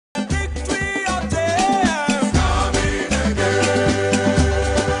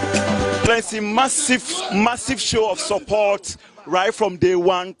Excellency, massive show of support right from day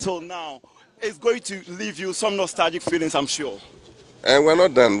one till now. It's going to leave you some nostalgic feelings, I'm sure. And we're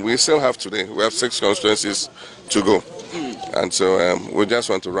not done. We still have today. We have 6 constituencies to go. And so we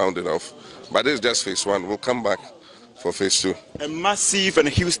just want to round it off. But this is just phase 1. We'll come back for phase 2. A massive and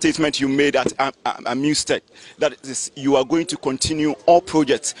huge statement you made at Amustech, that is, you are going to continue all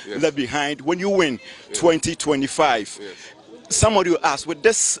projects left behind when you win 2025. Somebody will ask, with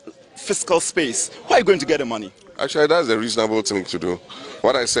this fiscal space, where are you going to get the money? Actually, that's a reasonable thing to do.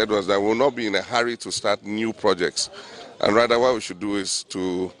 What I said was that we'll not be in a hurry to start new projects. And rather what we should do is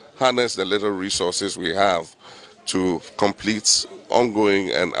to harness the little resources we have to complete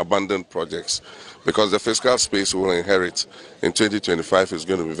ongoing and abandoned projects, because the fiscal space we will inherit in 2025 is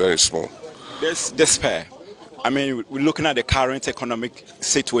going to be very small. There's despair. I mean, we're looking at the current economic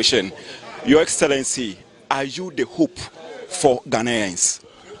situation. Your Excellency, are you the hope for Ghanaians?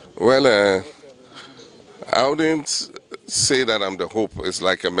 Well, I wouldn't say that I'm the hope. It's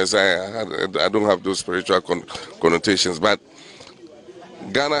like a messiah. I don't have those spiritual connotations, but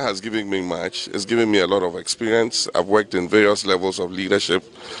Ghana has given me much. It's given me a lot of experience. I've worked in various levels of leadership,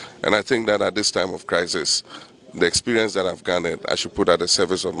 and I think that at this time of crisis, the experience that I've garnered, I should put at the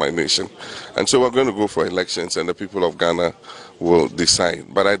service of my nation. And so we're going to go for elections, and the people of Ghana will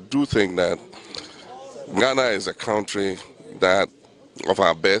decide. But I do think that Ghana is a country that, of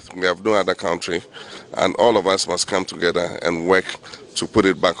our birth, we have no other country, and all of us must come together and work to put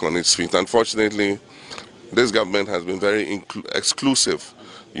it back on its feet. Unfortunately, this government has been very exclusive,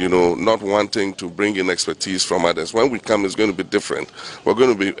 not wanting to bring in expertise from others. When we come, it's going to be different. We're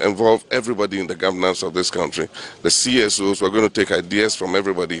going to involve everybody in the governance of this country. The CSOs, we're going to take ideas from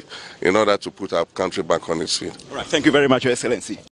everybody in order to put our country back on its feet. All right, thank you very much, Your Excellency.